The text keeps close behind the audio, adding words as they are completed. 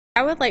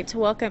I would like to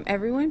welcome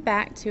everyone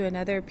back to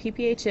another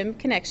PPHM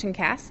Connection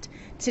Cast.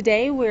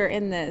 Today we're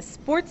in the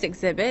sports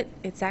exhibit.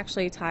 It's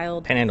actually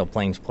titled Panhandle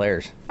Plains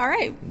Players. All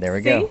right. There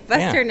we go.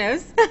 Buster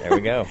knows. There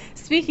we go.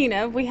 Speaking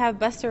of, we have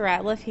Buster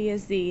Ratliff. He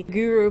is the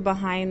guru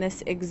behind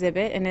this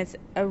exhibit, and it's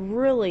a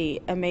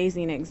really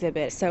amazing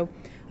exhibit. So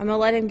I'm going to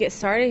let him get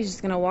started. He's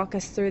just going to walk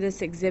us through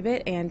this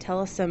exhibit and tell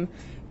us some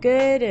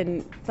good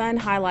and fun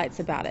highlights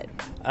about it.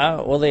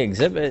 Well, the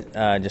exhibit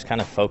just kind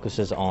of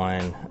focuses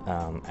on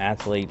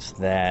athletes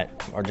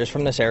that are just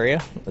from this area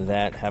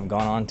that have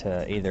gone on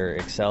to either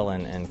excel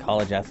in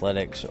college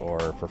athletics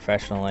or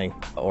professionally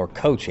or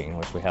coaching,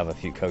 which we have a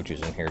few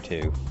coaches in here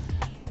too.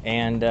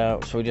 And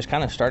so we just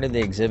kind of started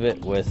the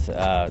exhibit with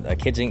a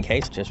Kids Inc.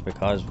 case, just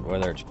because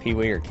whether it's Pee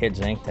Wee or Kids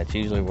Inc., that's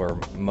usually where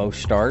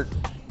most start.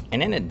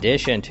 And in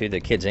addition to the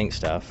Kids Inc.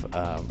 stuff,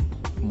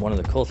 one of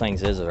the cool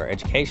things is that our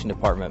education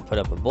department put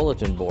up a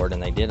bulletin board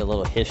and they did a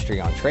little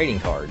history on trading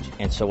cards.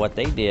 And so what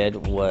they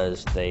did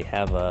was they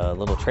have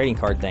little trading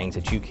card things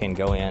that you can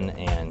go in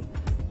and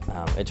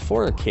it's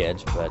for the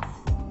kids, but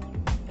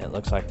it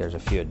looks like there's a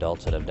few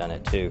adults that have done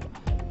it too.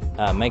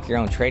 Make your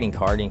own trading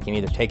card, and you can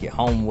either take it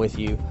home with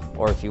you,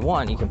 or if you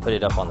want, you can put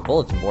it up on the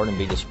bulletin board and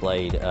be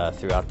displayed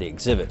throughout the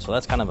exhibit. So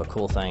that's kind of a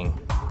cool thing,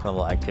 kind of a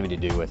little activity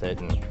to do with it,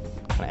 and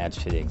kind of adds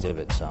to the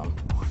exhibit some.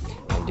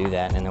 And do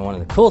that. And then one of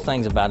the cool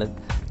things about it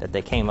that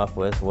they came up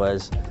with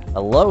was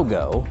a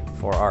logo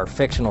for our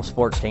fictional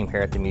sports team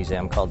here at the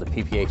museum called the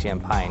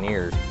PPHM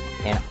Pioneers.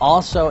 And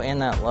also in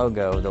that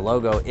logo, the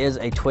logo is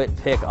a twit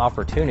pick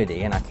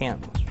opportunity, and I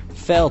can't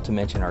fail to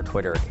mention our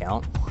Twitter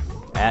account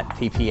at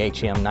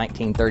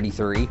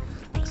PPHM1933,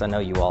 because I know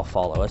you all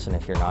follow us, and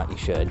if you're not, you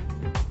should.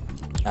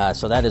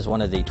 So that is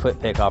one of the twit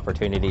pick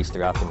opportunities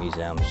throughout the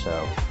museum,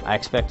 so I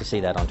expect to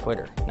see that on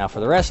Twitter. Now for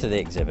the rest of the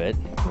exhibit,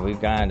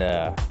 we've got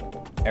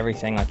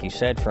everything, like you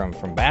said, from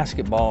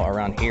basketball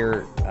around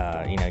here.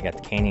 You got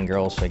the Canyon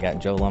girls, so you got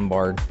Joe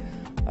Lombard,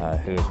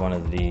 who is one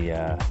of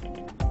the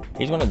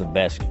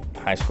best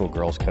high school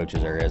girls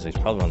coaches there is. He's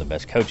probably one of the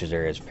best coaches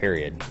there is,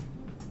 period.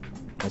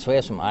 And so we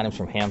have some items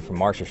from him, from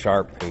Marcia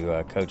Sharp, who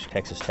coached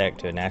Texas Tech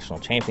to a national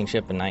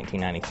championship in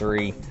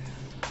 1993.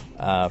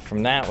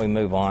 From that, we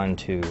move on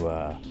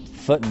to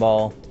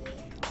football,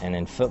 and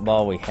in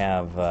football we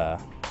have a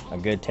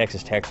good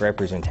Texas Tech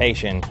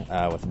representation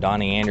with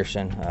Donny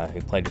Anderson, who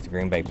played with the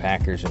Green Bay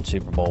Packers in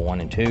Super Bowl I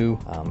and II.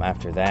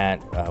 After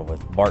that, with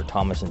Bart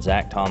Thomas and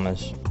Zach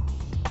Thomas.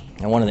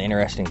 And one of the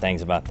interesting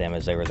things about them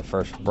is they were the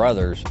first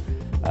brothers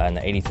in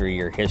the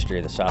 83-year history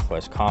of the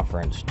Southwest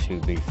Conference to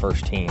be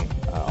first team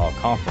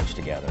all-conference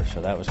together. So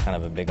that was kind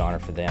of a big honor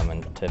for them,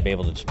 and to be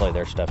able to display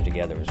their stuff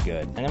together was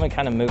good. And then we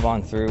kind of move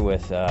on through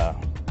with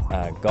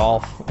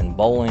golf and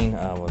bowling.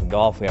 With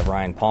golf, we have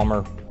Ryan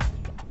Palmer,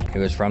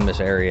 who is from this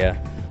area.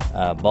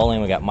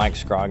 Bowling, we got Mike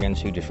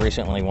Scroggins, who just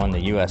recently won the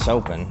U.S.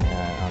 Open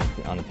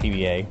on the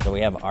PBA. So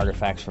we have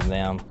artifacts from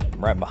them.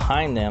 Right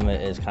behind them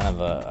is kind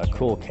of a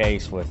cool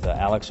case with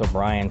Alex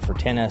O'Brien for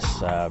tennis,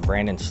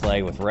 Brandon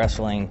Slay with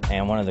wrestling.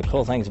 And one of the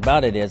cool things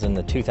about it is in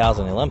the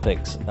 2000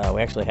 Olympics,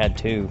 we actually had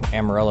two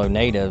Amarillo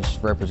natives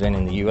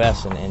representing the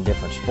U.S. in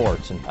different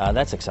sports, and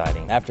that's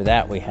exciting. After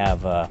that, we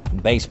have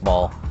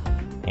baseball.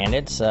 And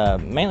it's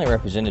mainly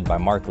represented by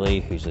Mark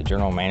Lee, who's the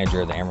general manager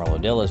of the Amarillo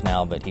Dillas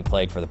now, but he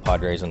played for the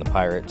Padres and the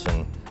Pirates,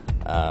 and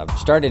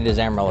started his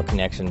Amarillo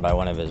connection by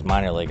one of his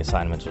minor league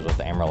assignments was with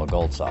the Amarillo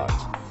Gold Sox.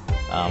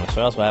 So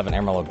we also have an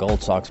Amarillo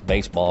Gold Sox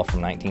baseball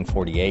from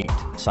 1948,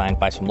 signed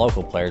by some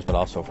local players, but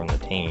also from the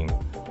team.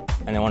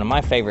 And then one of my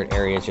favorite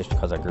areas, just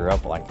because I grew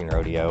up liking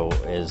rodeo,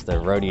 is the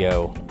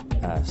rodeo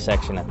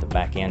section at the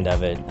back end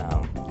of it.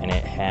 And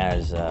it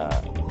has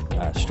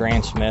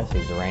Strand Smith,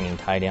 who's the reigning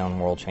tie-down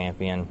world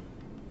champion.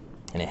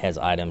 And it has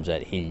items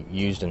that he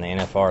used in the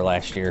NFR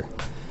last year.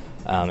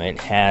 It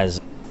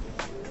has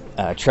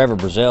Trevor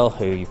Brazile,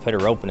 who you put a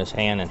rope in his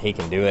hand and he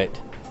can do it.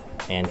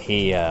 And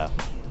he has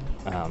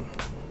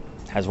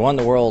won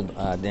the world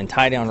in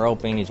tie-down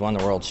roping. He's won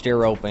the world steer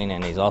roping,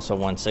 and he's also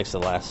won 6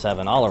 of the last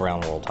 7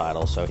 all-around world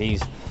titles. So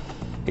he's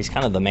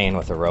kind of the man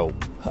with the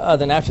rope.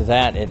 Then after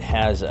that, it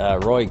has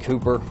Roy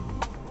Cooper,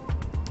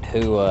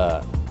 who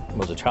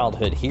was a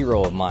childhood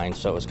hero of mine.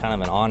 So it was kind of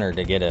an honor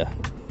to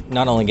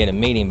not only get a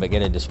meeting, but get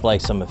to display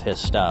some of his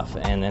stuff.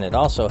 And then it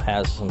also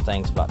has some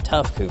things about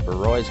Tough Cooper.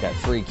 Roy's got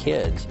 3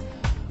 kids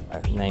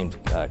named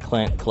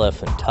Clint,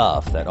 Cliff, and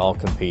Tough that all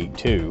compete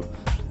too,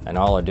 and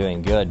all are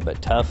doing good.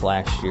 But Tough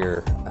last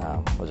year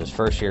was his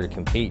first year to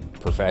compete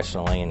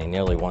professionally, and he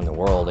nearly won the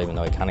world, even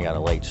though he kind of got a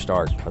late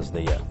start because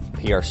the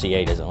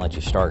PRCA doesn't let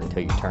you start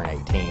until you turn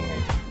 18,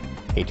 and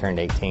he turned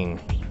 18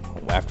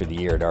 after the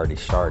year had already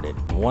started.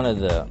 One of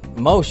the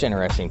most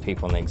interesting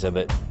people in the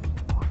exhibit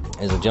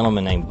is a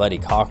gentleman named Buddy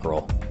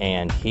Cockrell,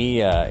 and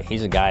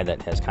he's a guy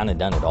that has kind of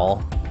done it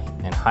all.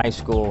 In high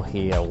school,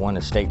 he won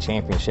a state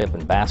championship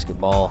in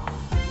basketball,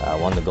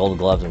 won the Gold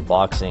Gloves in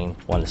boxing,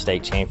 won the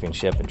state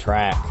championship in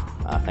track,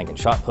 I think in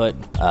shot put.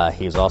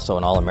 He was also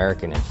an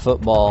All-American in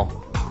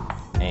football,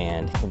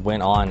 and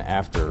went on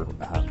after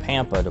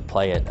Pampa to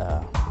play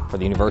for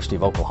the University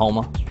of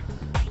Oklahoma.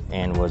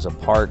 and was a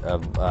part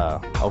of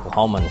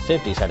Oklahoma in the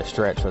 50s, had a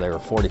stretch where they were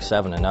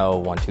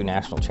 47-0, won 2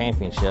 national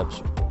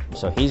championships.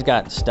 So he's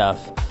got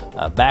stuff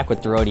back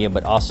with the rodeo,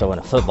 but also in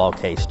a football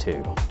case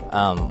too.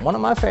 One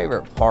of my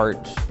favorite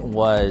parts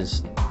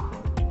was,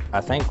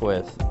 I think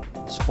with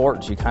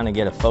sports, you kind of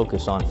get a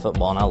focus on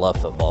football, and I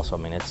love football, so I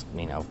mean, it's,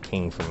 you know,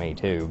 king for me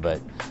too, but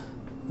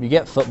you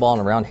get football,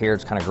 and around here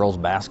it's kind of girls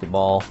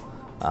basketball,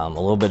 a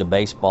little bit of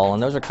baseball,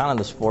 and those are kind of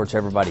the sports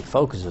everybody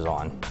focuses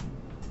on.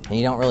 And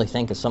you don't really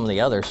think of some of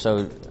the others,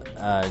 so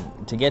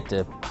to get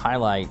to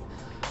highlight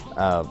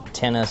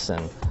tennis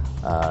and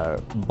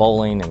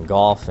bowling and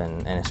golf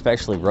and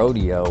especially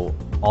rodeo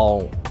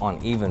all on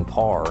even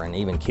par and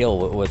even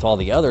keel with all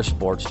the other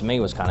sports, to me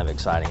was kind of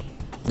exciting.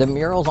 The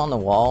murals on the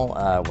wall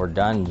were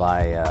done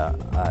by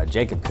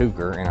Jacob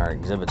Cooker in our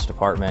exhibits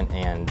department,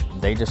 and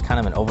they just kind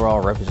of an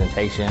overall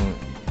representation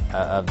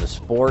of the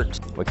sport.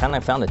 We kind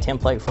of found a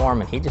template for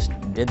him, and he just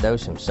did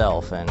those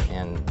himself,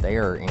 and they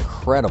are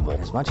incredible.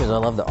 As much as I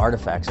love the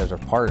artifacts as a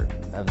part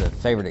of the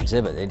favorite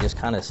exhibit, it just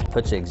kind of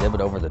puts the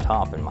exhibit over the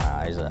top in my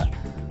eyes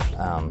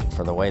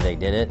for the way they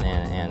did it,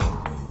 and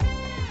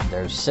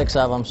there's 6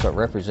 of them, so it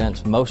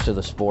represents most of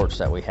the sports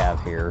that we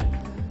have here.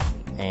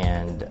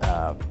 And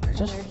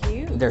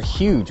they're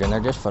huge, and they're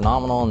just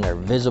phenomenal, and they're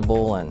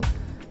visible, and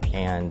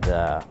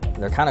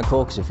they're kind of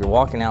cool because if you're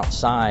walking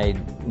outside,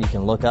 you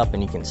can look up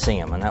and you can see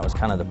them, and that was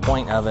kind of the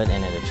point of it,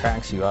 and it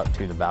attracts you up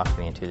to the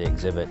balcony and to the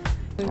exhibit.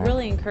 We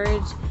really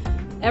encourage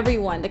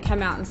everyone to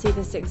come out and see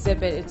this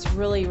exhibit. It's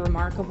really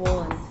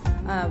remarkable,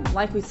 and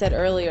like we said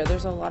earlier,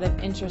 there's a lot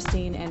of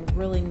interesting and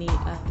really neat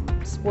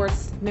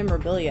sports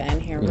memorabilia in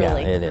here,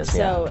 really. Yeah, it is.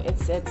 So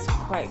it's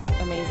quite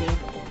amazing.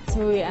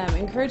 So we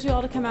encourage you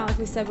all to come out, like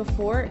we said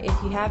before.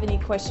 If you have any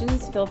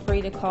questions, feel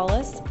free to call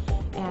us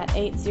at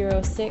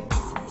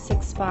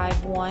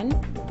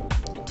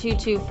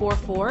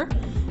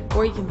 806-651-2244,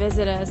 or you can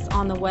visit us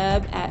on the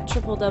web at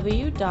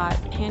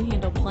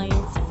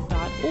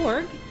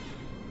www.panhandleplains.org,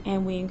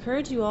 and we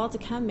encourage you all to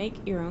come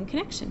make your own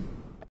connection.